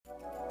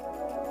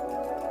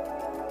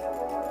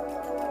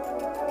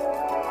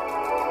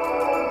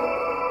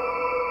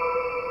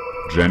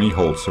Jenny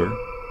Holzer,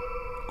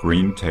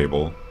 Green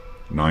Table,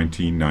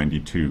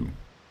 1992.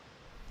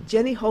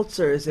 Jenny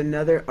Holzer is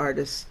another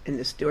artist in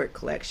the Stewart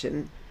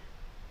collection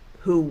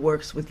who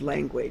works with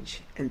language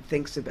and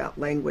thinks about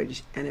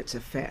language and its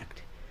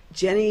effect.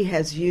 Jenny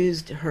has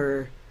used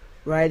her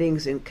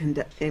writings in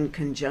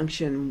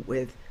conjunction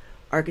with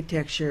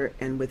architecture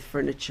and with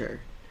furniture.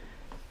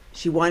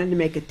 She wanted to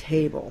make a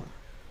table,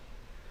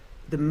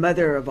 the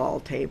mother of all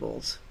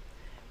tables,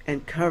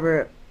 and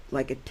cover it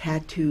like a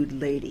tattooed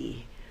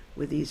lady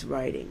with these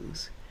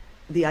writings.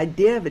 The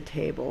idea of a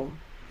table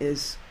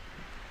is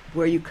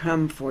where you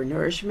come for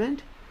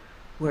nourishment,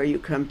 where you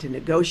come to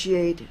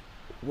negotiate,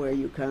 where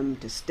you come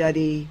to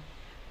study.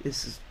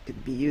 Can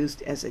be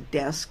used as a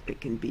desk.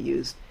 It can be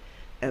used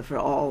for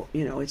all,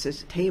 it's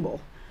a table,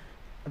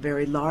 a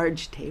very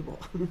large table.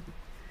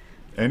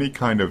 Any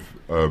kind of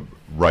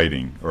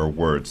writing or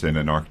words in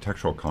an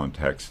architectural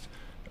context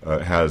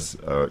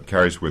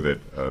carries with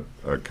it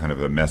a kind of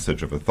a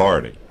message of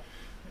authority.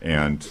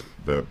 And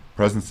the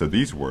presence of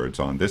these words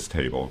on this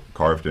table,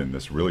 carved in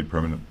this really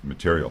permanent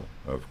material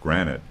of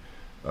granite,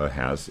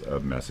 has a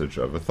message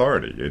of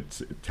authority.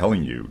 It's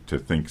telling you to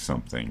think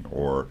something,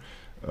 or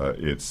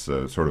it's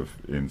sort of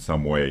in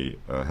some way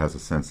has a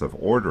sense of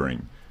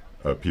ordering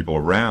people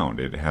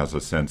around. It has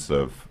a sense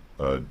of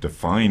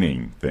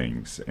defining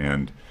things,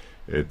 and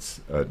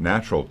it's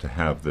natural to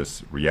have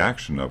this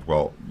reaction of,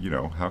 well,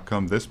 how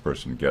come this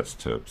person gets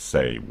to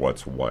say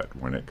what's what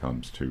when it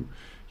comes to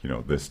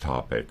this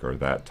topic or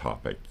that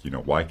topic?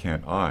 Why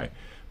can't I?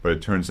 But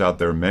it turns out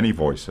there are many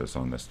voices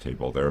on this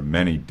table. There are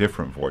many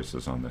different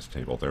voices on this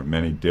table. There are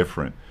many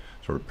different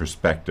sort of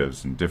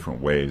perspectives and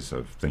different ways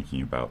of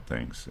thinking about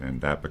things,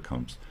 and that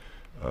becomes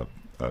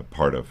a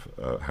part of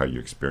how you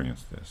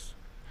experience this.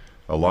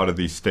 A lot of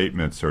these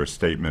statements are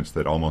statements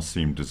that almost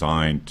seem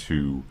designed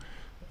to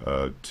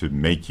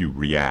make you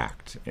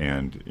react,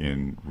 and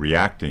in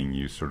reacting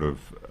you sort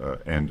of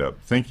end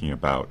up thinking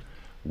about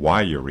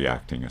why you're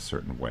reacting a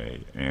certain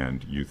way,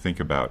 and you think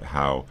about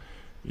how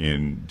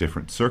in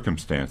different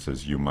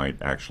circumstances you might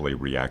actually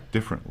react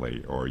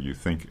differently, or you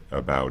think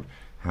about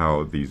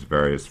how these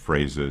various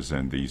phrases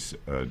and these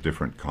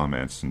different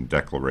comments and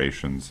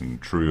declarations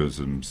and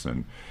truisms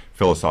and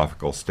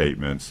philosophical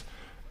statements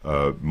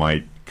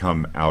might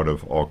come out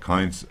of all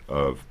kinds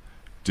of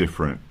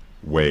different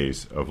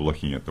ways of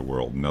looking at the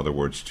world. In other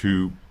words,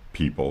 two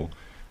people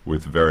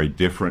with very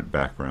different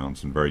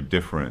backgrounds and very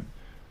different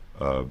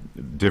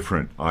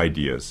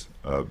ideas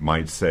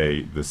might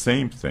say the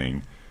same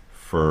thing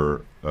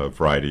for a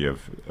variety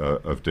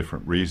of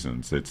different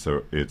reasons.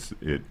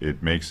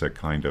 It makes a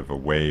kind of a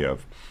way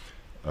of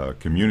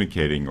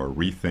communicating or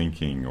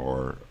rethinking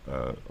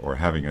or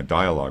having a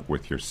dialogue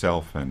with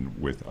yourself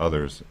and with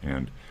others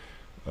and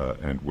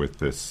with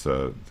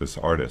this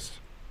artist.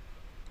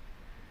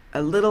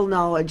 A little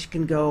knowledge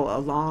can go a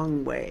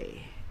long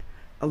way.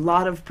 A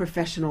lot of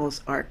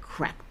professionals are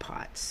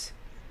crackpots.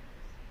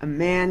 A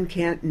man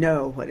can't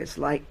know what it's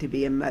like to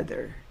be a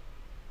mother.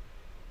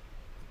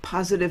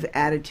 Positive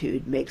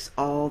attitude makes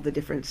all the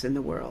difference in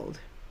the world.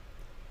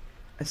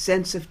 A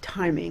sense of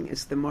timing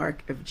is the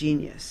mark of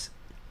genius.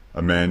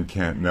 A man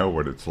can't know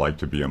what it's like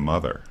to be a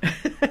mother.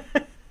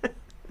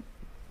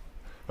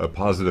 A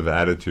positive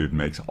attitude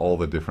makes all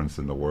the difference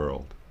in the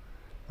world.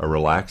 A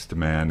relaxed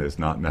man is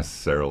not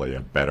necessarily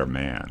a better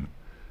man.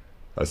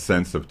 A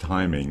sense of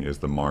timing is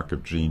the mark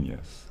of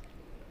genius.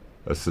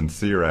 A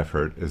sincere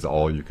effort is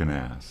all you can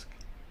ask.